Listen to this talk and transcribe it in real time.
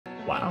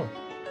Wow.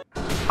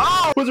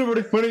 Oh! What's up,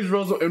 everybody? My name is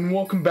Varazo, and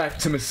welcome back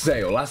to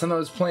Misao. Last time I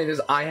was playing this,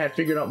 I had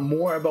figured out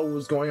more about what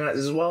was going on,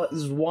 as well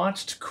as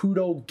watched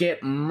Kudo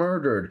get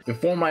murdered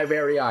before my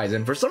very eyes.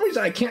 And for some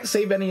reason, I can't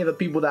save any of the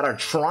people that are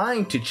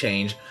trying to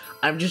change.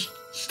 I'm just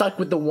stuck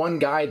with the one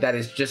guy that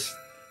is just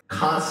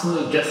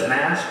constantly just an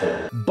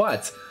asshole.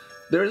 But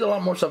there is a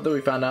lot more stuff that we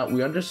found out.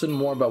 We understood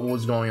more about what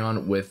was going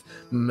on with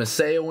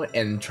Misao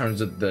in terms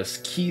of the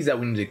keys that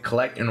we need to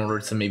collect in order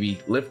to maybe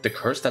lift the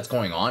curse that's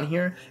going on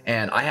here.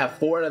 And I have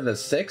 4 out of the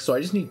 6, so I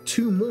just need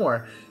 2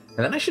 more, and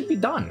then I should be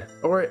done.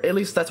 Or at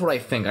least that's what I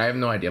think. I have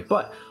no idea,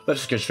 but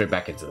let's just get straight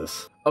back into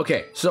this.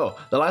 Okay, so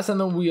the last time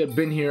that we had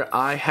been here,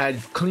 I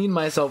had cleaned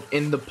myself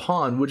in the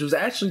pond, which was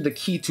actually the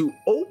key to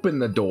open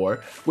the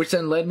door, which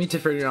then led me to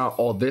figuring out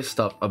all this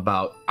stuff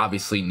about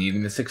obviously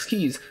needing the 6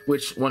 keys,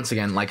 which once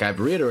again, like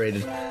I've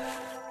reiterated,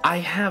 I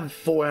have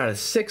 4 out of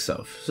 6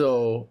 of.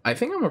 So I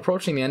think I'm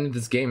approaching the end of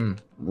this game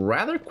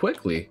rather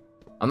quickly.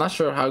 I'm not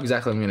sure how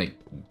exactly I'm gonna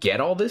get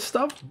all this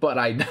stuff, but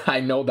I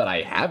know that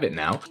I have it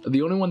now.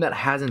 The only one that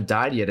hasn't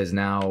died yet is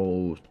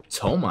now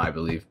Toma, I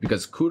believe,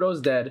 because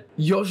Kudo's dead,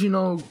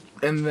 Yoshino,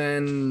 and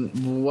then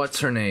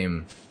what's her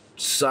name?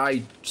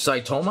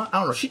 Saitoma? I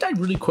don't know. She died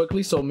really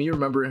quickly, so me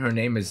remembering her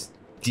name is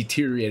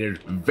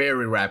deteriorated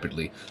very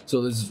rapidly.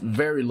 So there's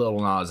very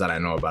little knowledge that I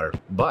know about her,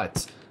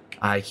 but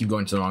I keep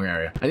going to the wrong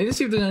area. I need to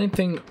see if there's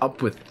anything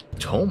up with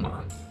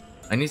Toma.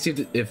 I need to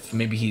see if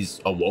maybe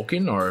he's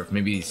awoken or if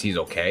maybe he's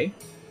okay.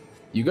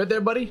 You good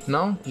there, buddy?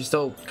 No? You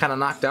still kind of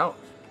knocked out?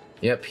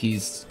 Yep,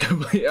 he's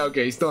completely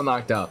okay. He's still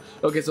knocked out.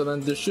 Okay, so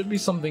then there should be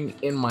something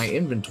in my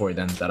inventory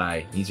then that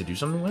I need to do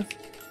something with.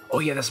 Oh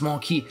yeah, the small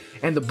key.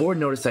 And the board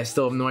noticed I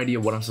still have no idea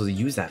what I'm supposed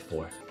to use that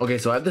for. Okay,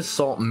 so I have this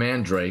salt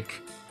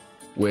mandrake,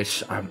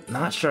 which I'm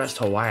not sure as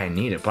to why I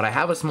need it, but I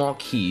have a small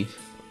key,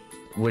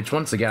 which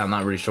once again, I'm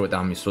not really sure what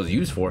I'm supposed to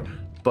use for,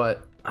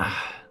 but,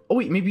 oh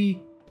wait,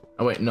 maybe,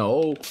 oh wait,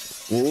 no,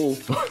 whoa,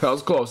 that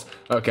was close.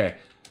 Okay,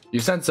 you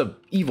sense an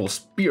evil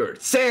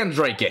spirit,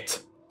 sandrake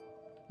it.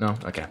 No,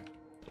 okay,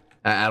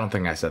 I don't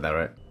think I said that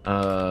right.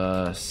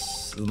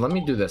 Let me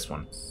do this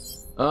one.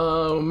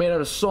 Made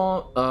out of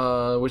salt,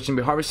 which can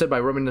be harvested by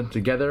rubbing them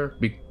together.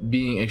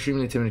 Being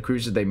extremely timid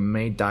creatures, they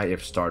may die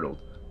if startled.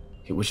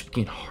 Okay, which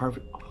can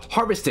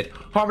harvested.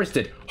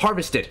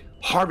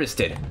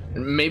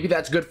 Maybe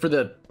that's good for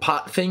the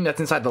pot thing that's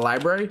inside the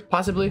library,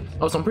 possibly.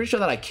 Oh, so I'm pretty sure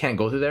that I can't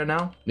go through there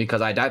now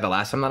because I died the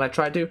last time that I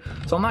tried to.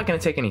 So I'm not gonna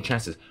take any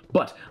chances.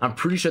 But I'm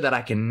pretty sure that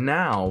I can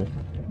now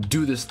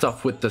do this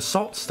stuff with the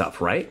salt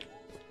stuff, right?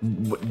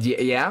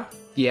 Yeah,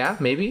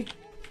 maybe.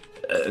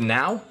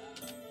 Now.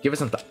 Give us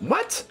some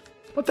what?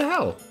 What the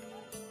hell?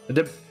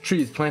 The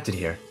tree is planted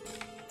here.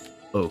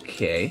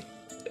 Okay.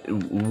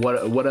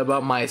 What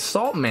about my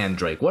salt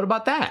mandrake? What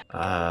about that?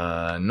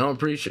 No, I'm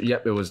pretty sure.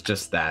 Yep, it was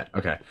just that.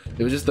 Okay.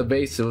 It was just the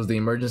base. It was the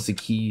emergency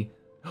key.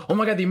 Oh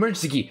my god, the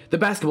emergency key. The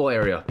basketball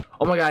area.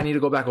 Oh my god, I need to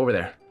go back over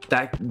there.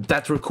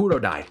 That's where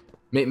Kudo died.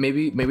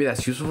 Maybe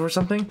that's useful for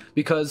something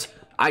because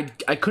I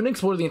couldn't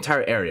explore the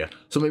entire area.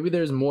 So maybe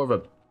there's more of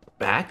a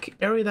back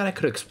area that I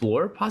could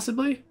explore,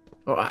 possibly.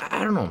 Or I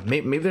don't know,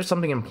 maybe there's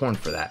something important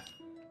for that.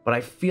 But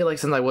I feel like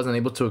since I wasn't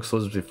able to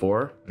explore this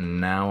before,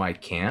 now I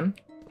can.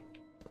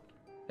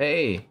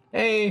 Hey,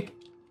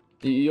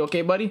 you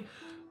okay, buddy?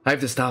 I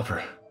have to stop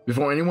her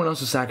before anyone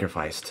else is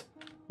sacrificed.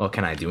 Well,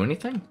 can I do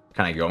anything?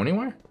 Can I go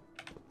anywhere?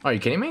 Are you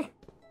kidding me?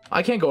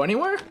 I can't go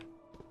anywhere?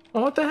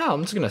 Oh, what the hell?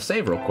 I'm just gonna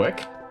save real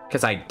quick.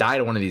 Because I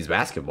died at one of these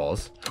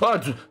basketballs. Oh,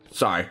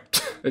 sorry.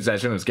 That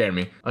shouldn't have scared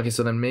me. Okay,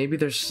 so then maybe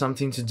there's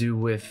something to do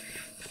with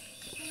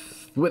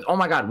oh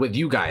my god, with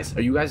you guys.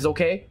 Are you guys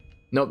okay?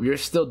 Nope, you're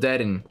still dead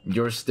and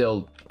you're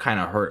still kind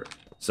of hurt.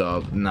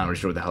 So I'm not really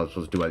sure what the hell I'm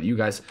supposed to do about you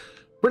guys.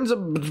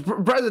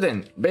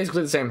 President,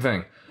 basically the same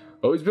thing.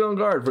 Always be on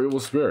guard for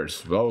evil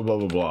spirits. Blah blah blah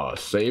blah blah.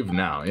 Save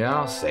now. Yeah,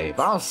 I'll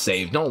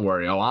save. Don't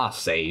worry. Oh, I'll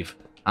save.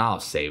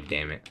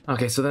 Damn it.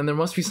 Okay, so then there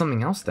must be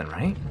something else then,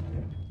 right?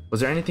 Was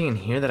there anything in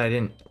here that I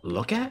didn't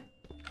look at?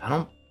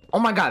 Oh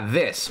my god,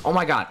 this. Oh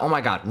my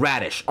god,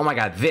 radish. Oh my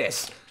god,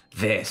 this.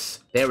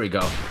 There we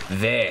go.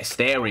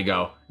 There we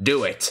go.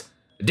 Do it.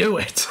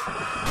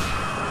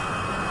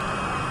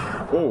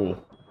 Oh.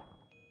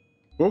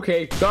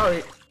 Okay,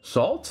 sorry.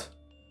 Salt?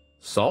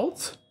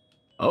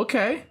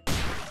 Okay.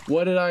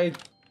 What did I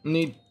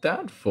need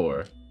that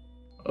for?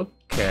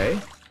 Okay.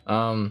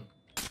 How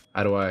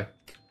do I?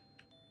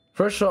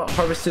 First salt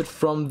harvested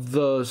from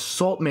the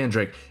salt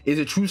mandrake. Is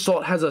it true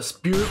salt has a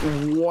spirit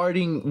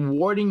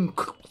warding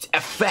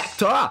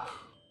effect? Ah!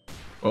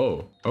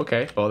 Oh,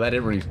 okay. Well, that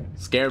didn't really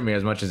scare me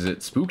as much as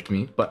it spooked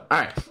me. But,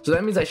 alright. So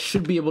that means I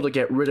should be able to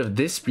get rid of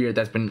this spirit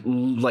that's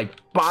been, like,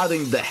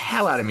 bothering the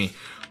hell out of me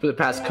for the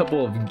past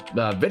couple of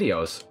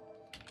videos.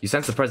 You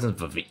sense the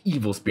presence of an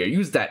evil spirit.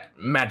 Use that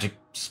magic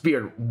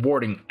spirit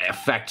warding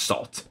effect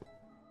salt.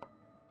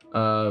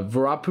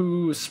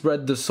 Varapu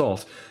spread the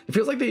salt. It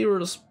feels like the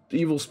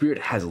evil spirit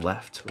has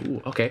left.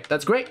 Ooh, okay.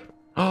 That's great.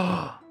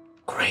 Oh,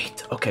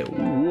 great. Okay.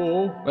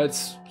 Whoa.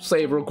 Let's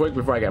save real quick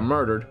before I get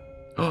murdered.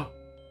 Oh.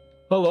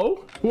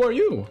 Hello? Who are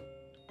you?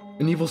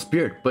 An evil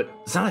spirit, but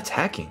it's not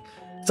attacking.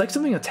 It's like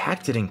something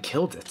attacked it and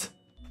killed it.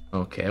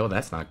 Okay, well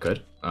that's not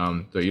good.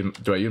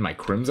 Do I use my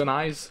crimson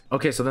eyes?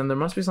 Okay, so then there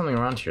must be something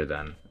around here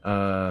then.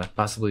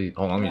 Possibly.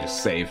 Hold on, let me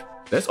just save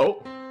this.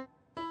 Oh,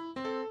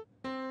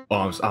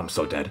 I'm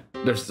so dead.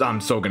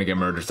 I'm so gonna get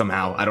murdered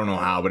somehow. I don't know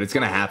how, but it's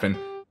gonna happen.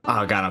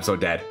 Oh god, I'm so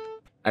dead.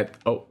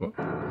 Oh.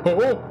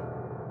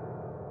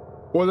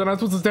 Was I not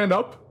supposed to stand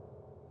up?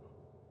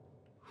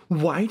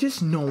 Why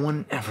does no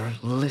one ever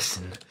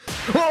listen?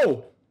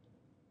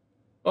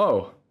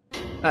 Oh,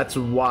 that's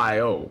why.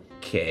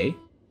 Okay.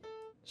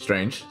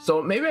 Strange.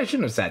 So maybe I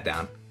shouldn't have sat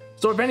down.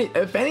 So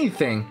if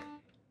anything,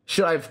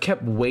 should I have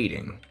kept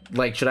waiting?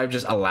 Like, should I have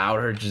just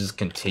allowed her to just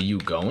continue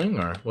going,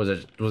 or was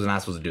I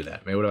not supposed to do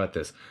that? Maybe what about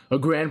this? A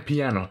grand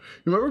piano.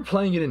 You remember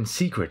playing it in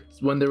secret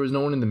when there was no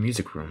one in the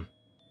music room?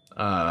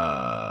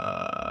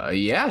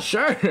 Yeah,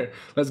 sure.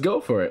 Let's go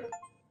for it.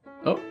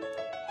 Oh,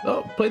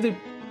 play the.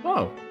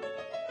 Oh,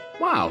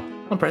 wow.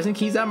 I'm pressing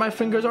keys that my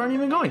fingers aren't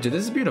even going to.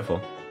 This is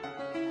beautiful.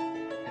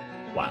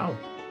 Wow.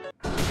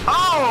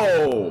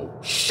 Oh,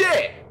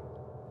 shit.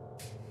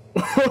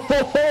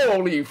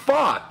 Holy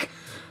fuck.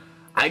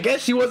 I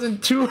guess she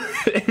wasn't too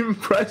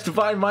impressed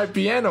by my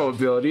piano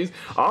abilities.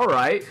 All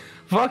right.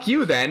 Fuck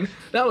you then.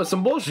 That was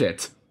some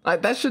bullshit.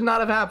 That should not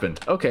have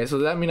happened. Okay, so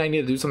does that mean I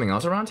need to do something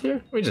else around here?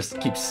 Let me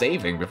just keep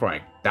saving before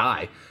I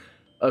die.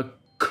 A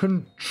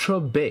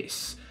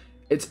contrabass.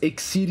 It's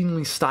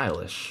exceedingly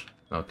stylish.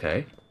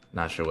 Okay.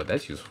 Not sure what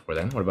that's useful for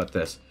then. What about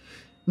this?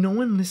 No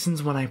one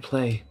listens when I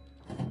play.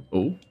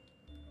 Oh.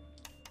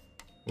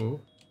 Oh.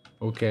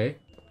 Okay.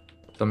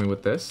 Tell me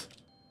what this.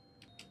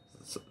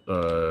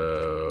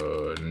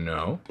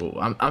 No. Ooh,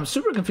 I'm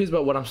super confused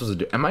about what I'm supposed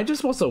to do. Am I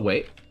just supposed to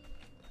wait?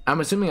 I'm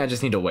assuming I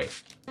just need to wait.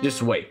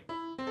 Just wait.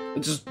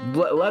 Just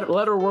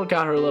let her work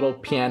out her little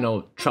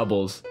piano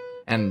troubles,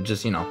 and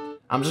just, you know,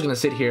 I'm just gonna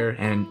sit here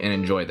and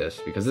enjoy this,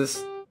 because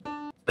this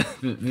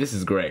this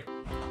is great.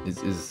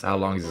 Is how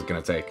long is this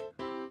gonna take?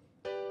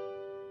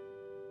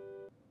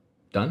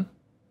 Done?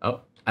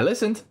 Oh, I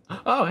listened.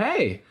 Oh,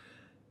 hey.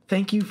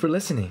 Thank you for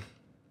listening.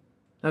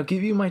 I'll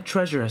give you my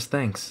treasure as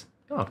thanks.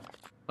 Oh,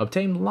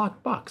 obtain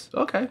locked box.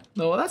 Okay.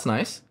 Oh, well, that's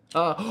nice.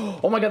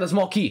 Oh my god, the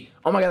small key.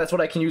 Oh my god, that's what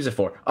I can use it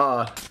for.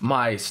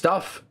 My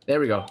stuff. There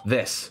we go.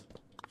 This.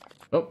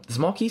 Oh, the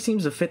small key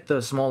seems to fit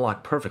the small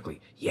lock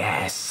perfectly.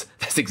 Yes,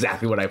 that's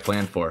exactly what I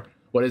planned for.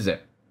 What is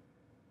it?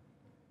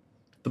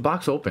 The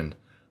box opened.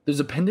 There's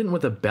a pendant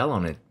with a bell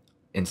on it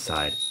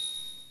inside.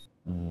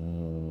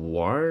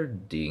 Warding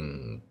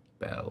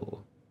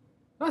bell.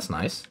 That's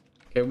nice.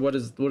 Okay, what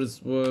does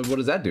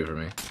that do for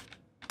me?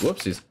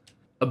 Whoopsies.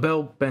 A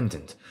bell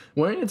pendant.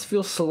 Wearing it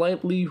feels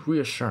slightly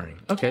reassuring.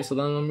 Okay, so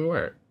then let me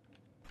wear it.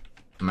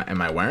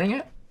 Am I wearing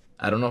it?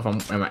 I don't know if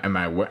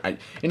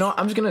you know,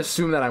 I'm just gonna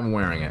assume that I'm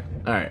wearing it.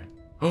 All right.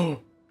 Oh,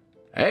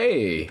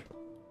 hey.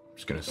 I'm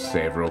just gonna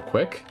save real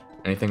quick.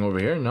 Anything over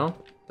here? No,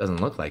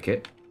 doesn't look like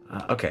it.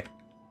 Okay.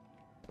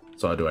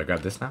 So do I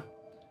grab this now?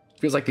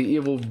 Feels like the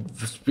evil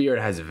spirit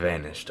has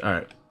vanished. All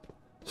right.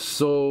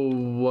 So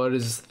what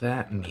does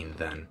that mean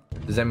then?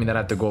 Does that mean that I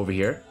have to go over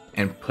here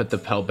and put the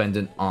bell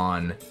pendant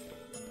on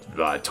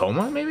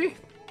Toma? Maybe?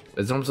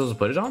 Is someone supposed to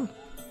put it on?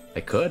 I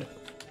could.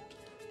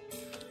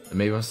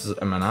 Maybe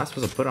am I not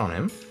supposed to put it on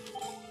him?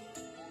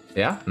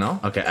 Yeah? No?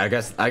 Okay, I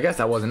guess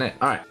that wasn't it.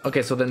 Alright.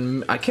 Okay, so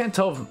then I can't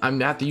tell if I'm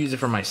gonna have to use it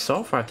for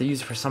myself or I have to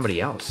use it for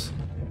somebody else.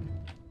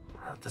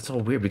 That's so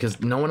weird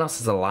because no one else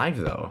is alive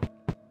though.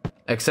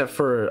 Except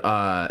for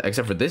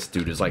this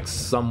dude who's like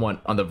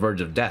somewhat on the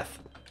verge of death.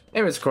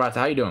 Anyways, Karata,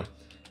 how you doing?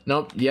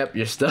 Nope, yep,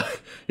 you're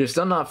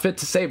still not fit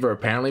to save her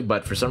apparently,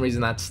 but for some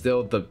reason that's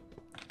still the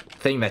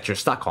thing that you're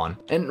stuck on.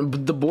 And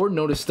the board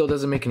notice still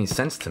doesn't make any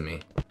sense to me.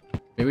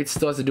 Maybe it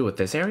still has to do with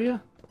this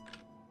area?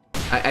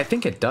 I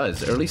think it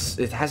does, or at least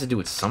it has to do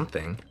with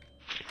something.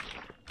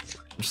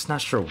 I'm just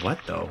not sure what,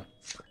 though.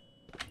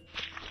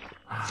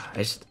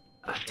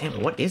 Damn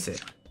it, what is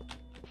it?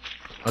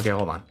 Okay,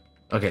 hold on.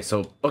 Okay,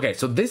 so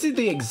this is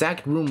the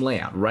exact room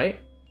layout,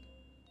 right?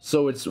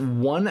 So it's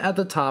 1 at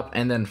the top,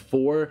 and then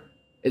 4...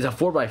 It's a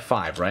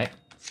 4x5, right?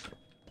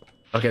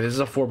 Okay, this is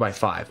a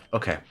 4x5.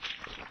 Okay.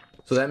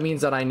 So that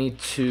means that I need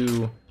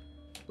to...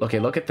 Okay,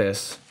 look at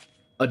this.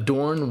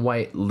 Adorn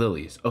white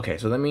lilies. Okay,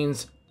 so that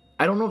means...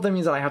 I don't know if that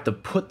means that I have to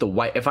put the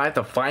white... If I have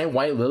to find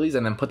white lilies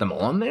and then put them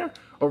on there,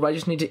 or if I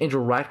just need to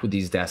interact with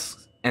these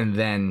desks and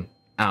then,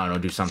 I don't know,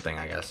 do something,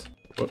 I guess.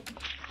 Whoop.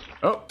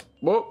 Oh,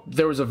 whoa,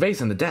 there was a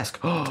vase in the desk.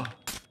 Oh,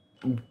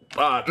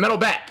 metal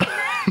bat.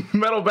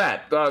 Metal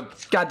bat. God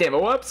damn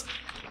it, whoops.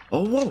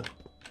 Oh, whoa.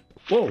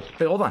 Whoa,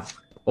 hey, hold on.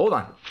 Hold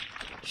on.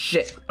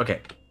 Shit,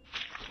 okay.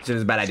 This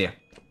is a bad idea.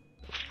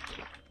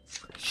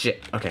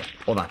 Shit, okay,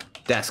 hold on.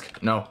 Desk,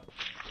 no.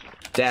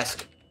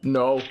 Desk,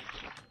 no.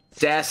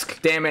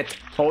 Desk, damn it.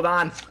 Hold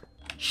on.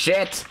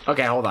 Shit.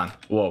 Okay, hold on.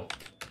 Whoa.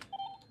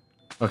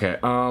 Okay,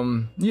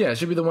 yeah, it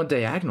should be the one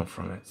diagonal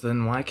from it. So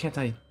then why can't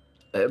I...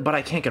 but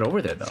I can't get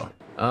over there, though.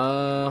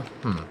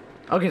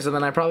 Okay, so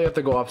then I probably have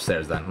to go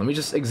upstairs, then. Let me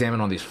just examine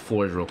all these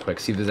floors real quick,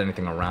 see if there's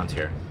anything around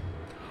here.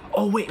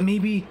 Oh, wait,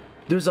 maybe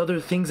there's other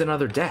things in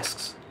other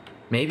desks.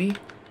 Maybe?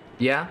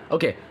 Yeah?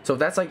 Okay, so if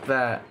that's like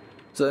that...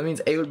 So that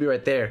means A would be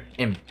right there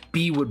and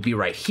B would be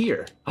right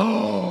here.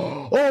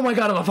 Oh my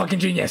god, I'm a fucking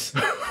genius.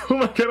 Oh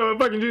my god, I'm a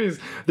fucking genius.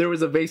 There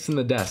was a vase in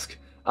the desk.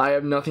 I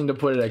have nothing to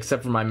put it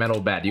except for my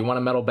metal bat. Do you want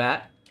a metal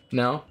bat?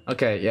 No?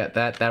 Okay, yeah,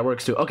 that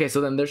works too. Okay,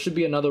 so then there should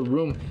be another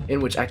room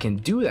in which I can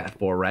do that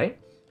for, right?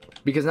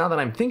 Because now that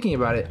I'm thinking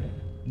about it,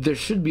 there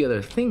should be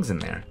other things in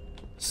there.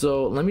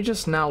 So let me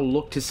just now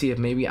look to see if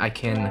maybe I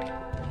can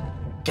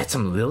get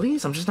some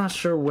lilies? I'm just not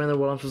sure where in the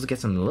world I'm supposed to get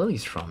some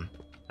lilies from.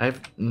 I have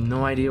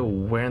no idea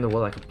where in the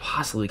world I could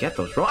possibly get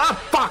those from.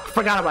 Ah, fuck!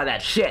 Forgot about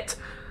that shit!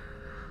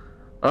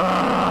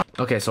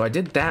 Okay, so I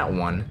did that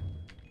one.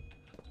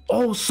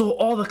 Oh, so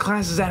all the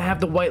classes that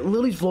have the white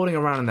lilies floating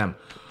around in them.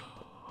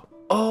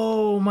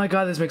 Oh my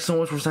god, this makes so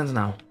much more sense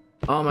now.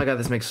 Oh my god,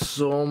 this makes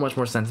so much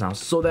more sense now.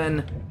 So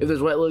then, if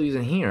there's white lilies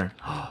in here...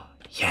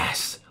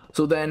 Yes!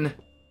 So then...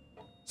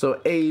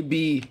 So A,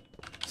 B,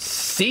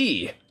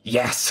 C!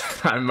 Yes!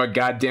 I'm a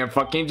goddamn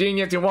fucking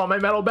genius. You want my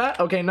metal bat?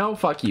 Okay, no?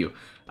 Fuck you.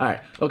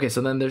 Alright, okay,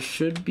 so then there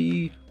should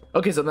be...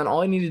 Okay, so then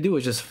all I need to do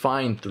is just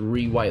find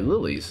 3 white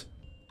lilies.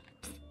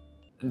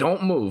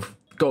 Don't move.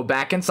 Go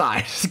back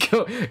inside. Just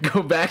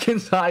go back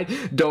inside.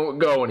 Don't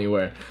go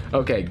anywhere.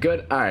 Okay,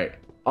 good. Alright,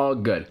 all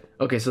good.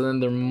 Okay, so then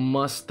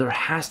there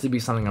has to be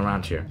something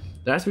around here.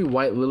 There has to be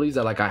white lilies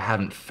that, like, I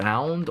haven't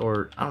found,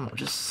 or, I don't know,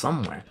 just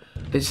somewhere.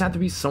 They just have to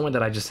be somewhere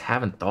that I just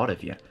haven't thought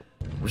of yet.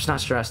 I'm just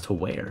not sure as to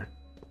where.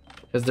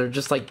 Because they're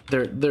just like,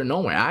 they're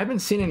nowhere. I haven't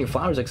seen any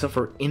flowers except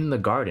for in the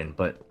garden,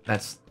 but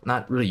that's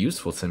not really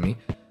useful to me.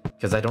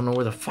 Because I don't know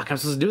where the fuck I'm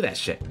supposed to do that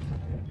shit.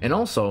 And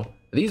also,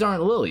 these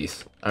aren't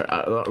lilies.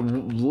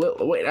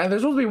 Wait, they're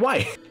supposed to be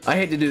white. I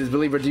hate to do this,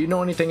 Believer. Do you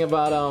know anything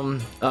about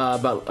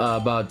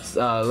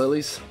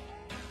lilies?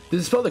 To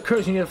dispel the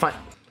curse, you need to find...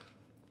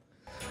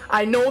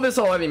 I know this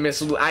already,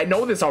 Miss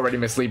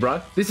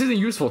Libra. This isn't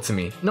useful to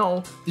me.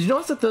 No. Did you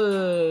notice that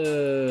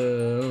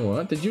the...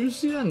 What? Did you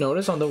see that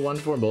notice on the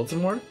 1-4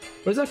 bulletin board?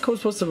 What is that code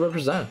supposed to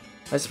represent?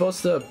 I'm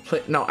supposed to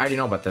play... No, I already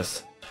know about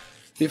this.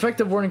 The effect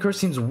of warding curse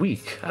seems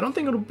weak. I don't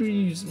think it'll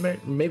be...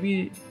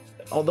 Maybe...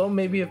 Although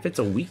maybe if it's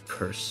a weak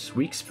curse,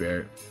 weak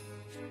spirit.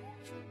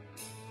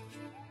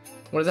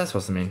 What is that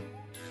supposed to mean?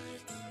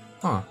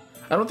 Huh.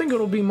 I don't think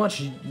it'll be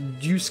much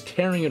use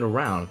carrying it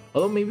around.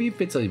 Although maybe if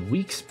it's a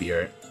weak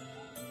spirit.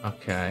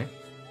 Okay.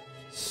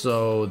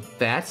 So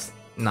that's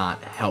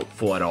not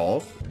helpful at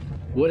all.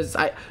 What is...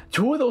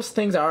 Two of those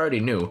things I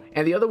already knew.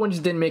 And the other one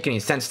just didn't make any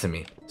sense to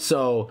me.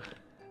 So...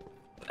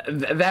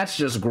 That's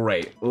just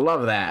great.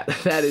 Love that.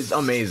 That is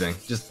amazing.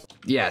 Just...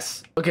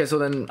 Yes. Okay, so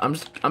then I'm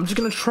just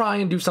gonna try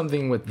and do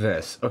something with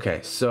this.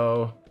 Okay,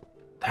 so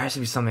there has to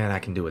be something that I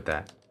can do with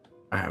that.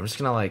 All right, I'm just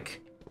gonna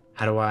like,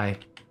 how do I?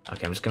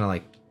 Okay, I'm just gonna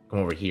like come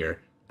over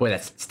here. Boy,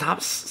 that's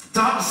stop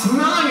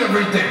smelling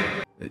everything.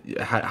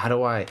 How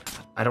do I?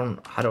 How do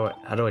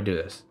I do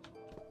this?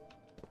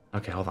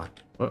 Okay, hold on.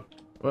 What?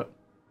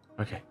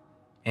 Okay,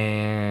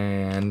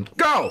 and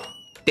go.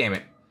 Damn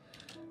it.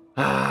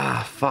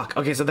 Ah, fuck.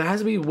 Okay, so there has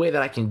to be a way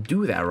that I can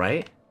do that,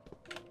 right?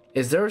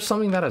 Is there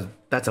something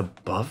that's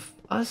above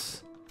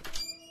us?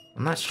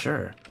 I'm not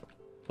sure.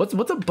 What's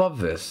above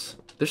this?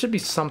 There should be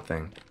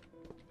something.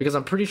 Because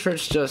I'm pretty sure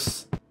it's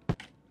just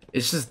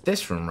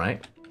this room,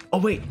 right? Oh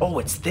wait, oh,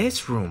 it's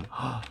this room.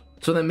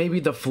 So then maybe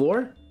the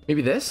floor?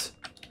 Maybe this?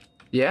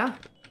 Yeah?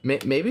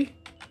 Maybe?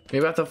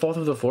 Maybe I have to fall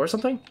through the floor or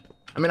something?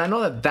 I mean, I know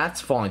that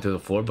that's falling through the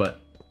floor,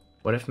 but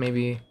what if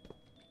maybe...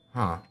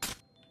 Huh.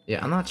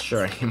 Yeah, I'm not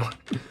sure anymore.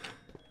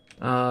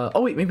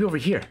 Oh wait, maybe over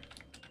here.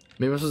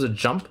 Maybe I'm supposed to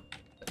jump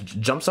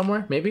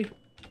somewhere, maybe?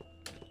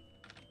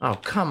 Oh,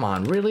 come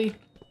on, really?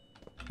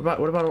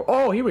 What about,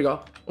 oh, here we go.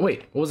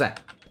 Wait, what was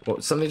that?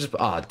 What, something just,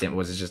 oh, damn,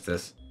 was it just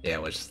this? Yeah,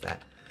 it was just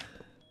that.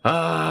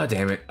 Ah,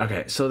 damn it.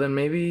 Okay, so then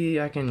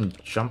maybe I can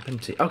jump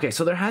into, okay,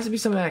 so there has to be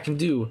something I can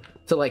do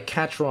to, like,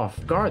 catch her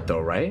off guard,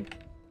 though, right?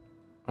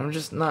 I'm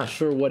just not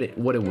sure what it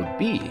would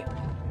be.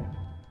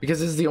 Because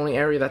this is the only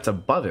area that's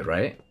above it,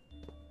 right?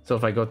 So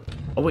if I go,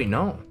 oh, wait,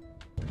 no.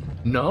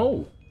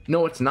 No,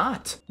 it's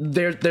not.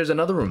 There's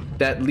another room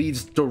that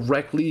leads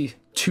directly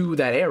to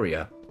that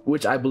area,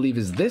 which I believe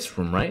is this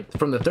room, right?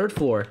 From the 3rd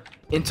floor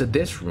into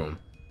this room.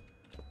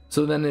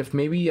 So then if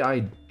maybe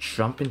I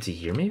jump into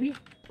here, maybe?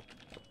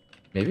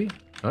 Maybe?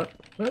 What?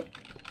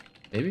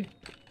 Maybe?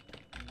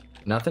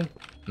 Nothing?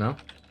 No?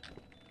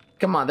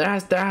 Come on, there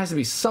has to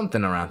be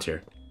something around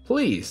here.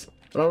 Please.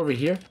 What over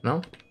here?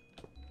 No?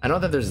 I know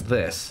that there's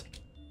this.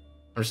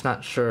 I'm just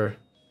not sure.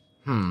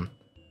 What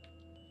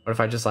if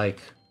I just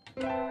like...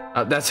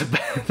 that's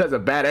a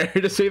bad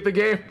area to save the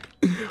game.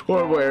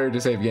 Horrible area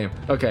to save the game.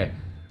 Okay,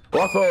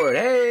 walk forward.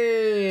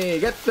 Hey,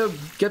 get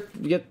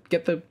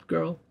the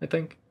girl. I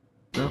think.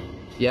 No.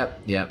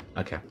 Yep.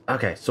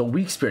 Okay. So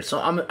weak spirit. So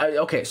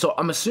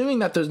I'm assuming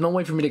that there's no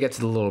way for me to get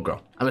to the little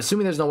girl. I'm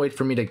assuming there's no way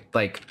for me to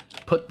like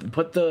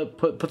put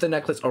the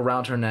necklace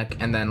around her neck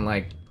and then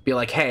like be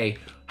like, hey,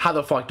 how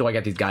the fuck do I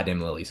get these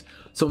goddamn lilies?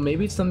 So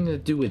maybe it's something to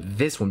do with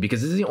this one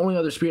because this is the only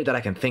other spirit that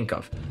I can think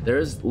of. There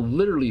is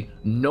literally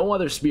no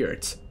other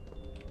spirits.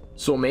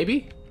 So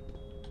maybe,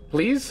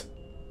 please,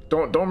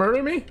 don't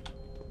murder me.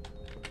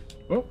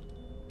 Oh,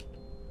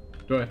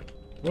 do I?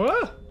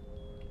 What?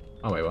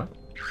 Oh, wait, what?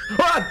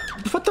 Ah!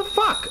 What the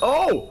fuck?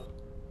 Oh!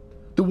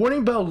 The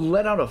warning bell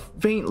let out a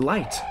faint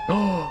light.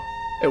 Oh,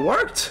 it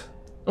worked!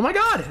 Oh my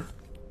god!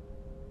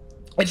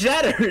 It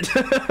shattered!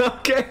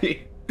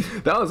 Okay.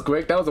 That was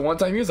quick. That was a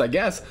one-time use, I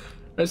guess.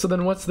 Alright, so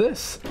then what's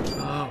this?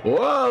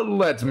 Well,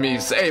 let me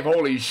save.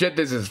 Holy shit,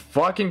 this is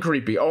fucking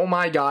creepy. Oh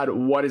my god,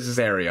 what is this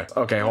area?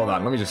 Okay, hold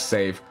on. Let me just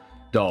save.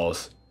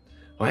 Dolls.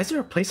 Why is there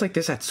a place like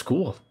this at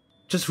school?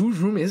 Just whose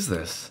room is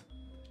this?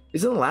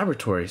 It's in the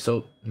laboratory,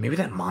 so maybe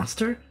that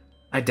monster?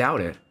 I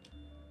doubt it.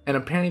 And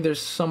apparently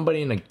there's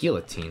somebody in a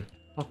guillotine.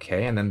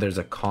 Okay, and then there's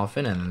a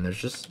coffin, and then there's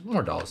just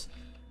more dolls.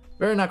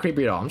 Very not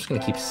creepy at all. I'm just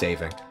gonna keep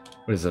saving.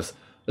 What is this?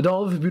 A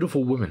doll of a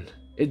beautiful woman.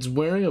 It's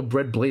wearing a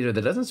red blazer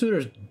that doesn't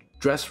suit her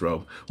dress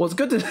robe. Well, it's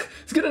good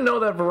to know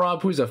that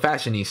Varazo's a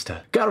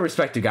fashionista. Gotta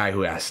respect a guy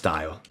who has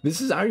style.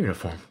 This is our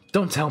uniform.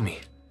 Don't tell me.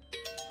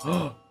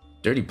 Oh,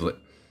 dirty blit.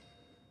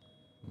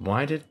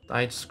 Why did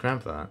I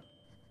scrap that?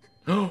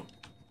 Oh,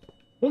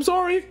 I'm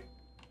sorry.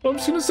 I'm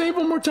just gonna save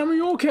one more time. Are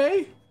you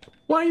okay?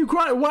 Why are you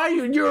crying? Why are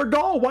you? You're a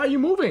doll. Why are you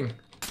moving?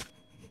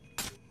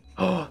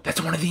 Oh,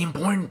 that's one of the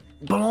important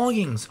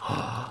belongings.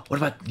 Oh, what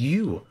about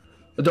you?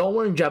 A doll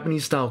wearing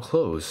Japanese style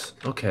clothes.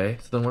 Okay,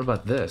 so then what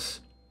about this?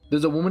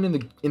 There's a woman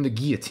in the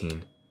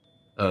guillotine.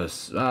 Every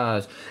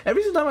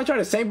single time I try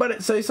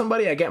to say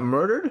somebody, I get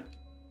murdered.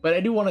 But I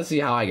do want to see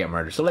how I get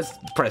murdered. So let's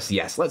press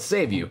yes. Let's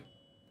save you.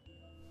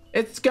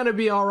 It's gonna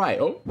be all right.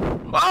 Oh,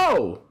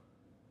 oh!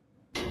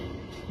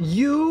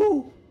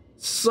 You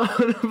son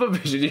of a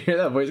bitch! Did you hear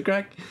that voice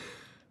crack?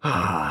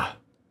 Ah,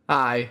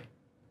 hi.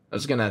 I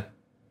was gonna.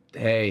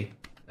 Hey.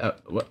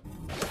 What?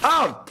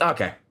 Oh,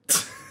 okay.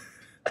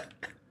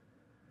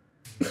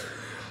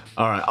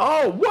 All right.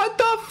 Oh, what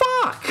the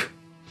fuck?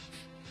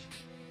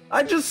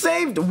 I just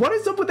saved. What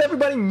is up with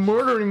everybody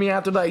murdering me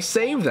after I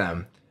saved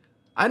them?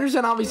 I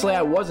understand, obviously,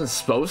 I wasn't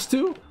supposed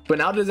to, but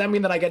now does that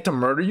mean that I get to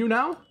murder you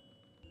now?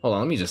 Hold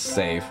on, let me just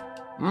save.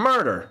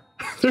 Murder.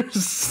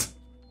 There's.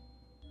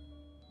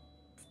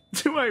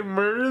 Do I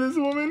murder this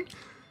woman?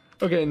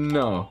 Okay,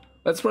 no.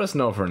 Let's press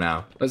no for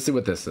now. Let's see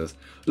what this is.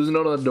 There's a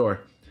note on the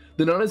door.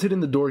 The note is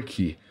hidden the door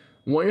key.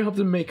 Want your help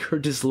to make her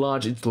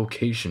dislodge its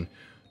location.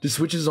 The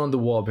switch is on the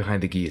wall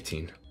behind the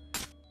guillotine.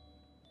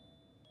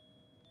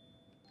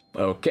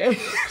 Okay,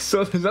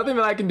 so there's nothing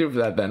that I can do for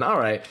that then.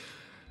 Alright.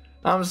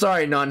 I'm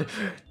sorry, nun.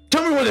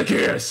 Tell me where the key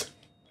is!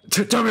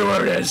 Tell me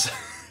where it is!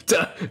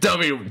 Tell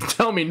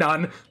me,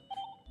 nun!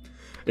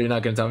 Are you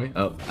not gonna tell me?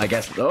 Oh, I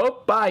guess.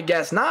 Oh, I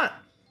guess not.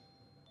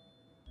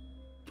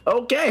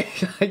 Okay,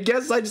 I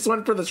guess I just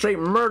went for the straight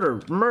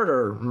murder.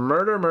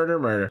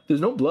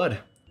 There's no blood.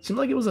 Seemed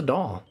like it was a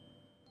doll.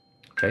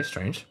 Okay,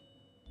 strange.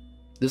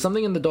 There's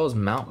something in the doll's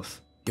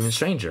mouth. Even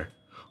stranger.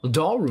 A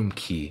doll room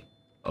key.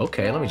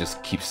 Okay, let me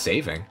just keep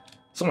saving.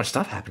 So much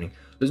stuff happening.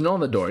 There's no on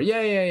the door.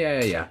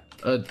 Yeah.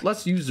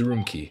 Let's use the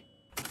room key.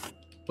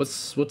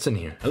 What's in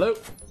here? Hello?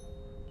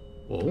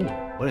 Whoa,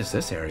 what is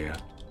this area?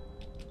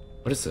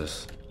 What is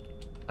this?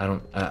 I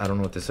don't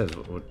know what this is.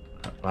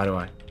 How do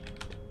I?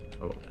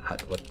 Oh, how?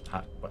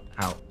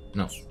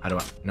 No. How do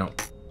I? No.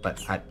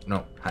 But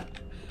no.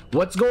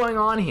 What's going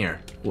on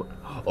here?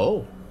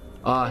 Oh.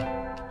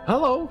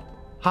 Hello.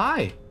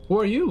 Hi. Who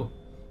are you?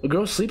 The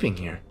girl's sleeping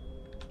here.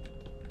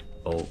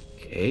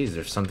 Okay, is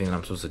there something that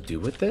I'm supposed to do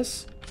with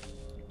this?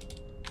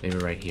 Maybe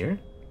right here?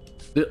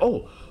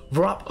 Oh,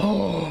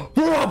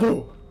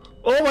 Varazo!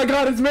 Oh my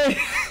god, it's me!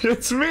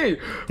 It's me!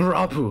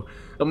 Varazo,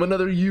 I'm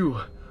another you.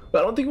 I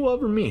don't think we'll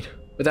ever meet,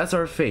 but that's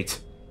our fate.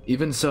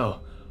 Even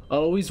so, I'll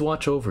always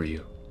watch over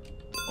you.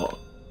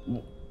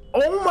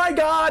 Oh my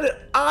god,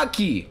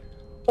 Aki!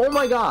 Oh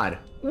my god!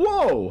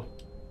 Whoa!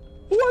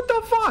 What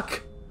the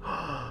fuck?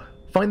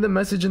 Find the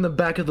message in the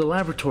back of the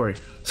laboratory.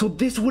 So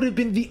this would have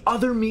been the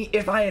other me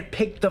if I had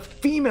picked the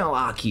female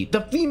Aki,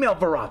 the female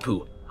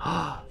Varazo.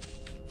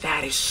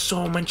 That is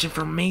so much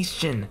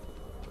information.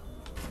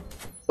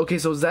 Okay,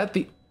 so is that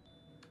the...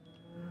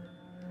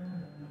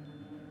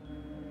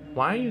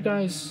 Why are you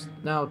guys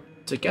now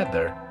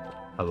together?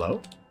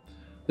 Hello?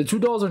 The two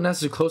dolls are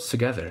nested close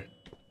together.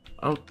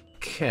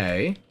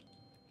 Okay.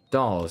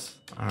 Dolls.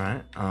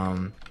 Alright,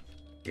 I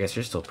guess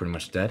you're still pretty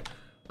much dead.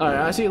 Alright,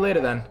 I'll see you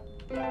later then.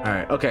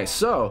 Alright, okay,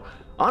 so,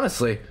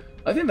 honestly,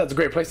 I think that's a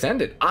great place to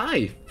end it.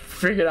 I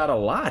figured out a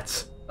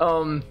lot.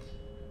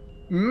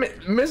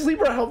 Miss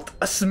Libra helped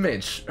a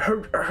smidge.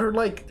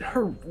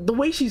 The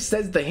way she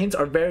says the hints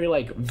are very,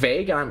 like,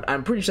 vague, and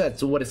I'm pretty sure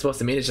that's what it's supposed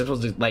to mean. It's just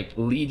supposed to, like,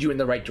 lead you in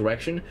the right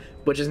direction,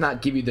 but just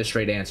not give you the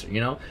straight answer, you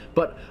know?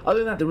 But other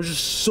than that, there was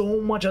just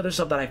so much other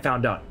stuff that I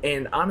found out,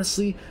 and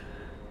honestly,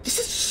 this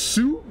is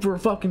super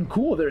fucking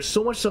cool. There's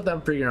so much stuff that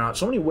I'm figuring out,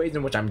 so many ways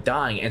in which I'm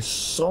dying, and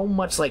so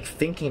much, like,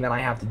 thinking that I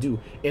have to do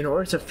in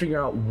order to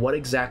figure out what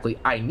exactly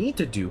I need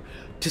to do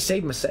to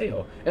save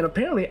Misao. And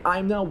apparently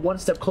I'm now one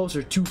step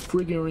closer to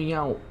figuring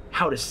out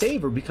how to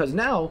save her, because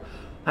now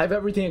I have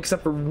everything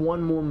except for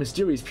one more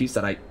mysterious piece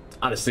that I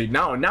honestly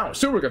now I'm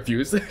super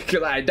confused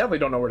because I definitely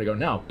don't know where to go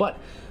now. But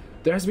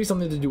There has to be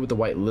something to do with the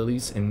white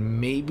lilies,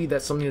 and maybe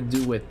that's something to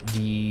do with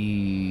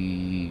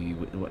the...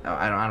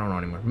 I don't know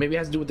anymore. Maybe it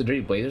has to do with the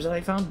dirty blazers that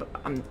I found, but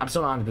I'm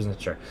still not 100%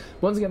 sure.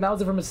 Once again, that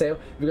was it from Misao. If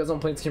you guys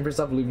want to play this game for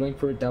yourself, leave a link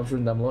for it down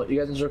below. You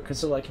guys enjoy,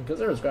 consider liking,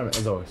 consider subscribing.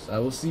 As always, I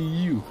will see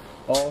you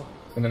all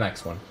in the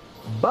next one.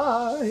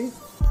 Bye!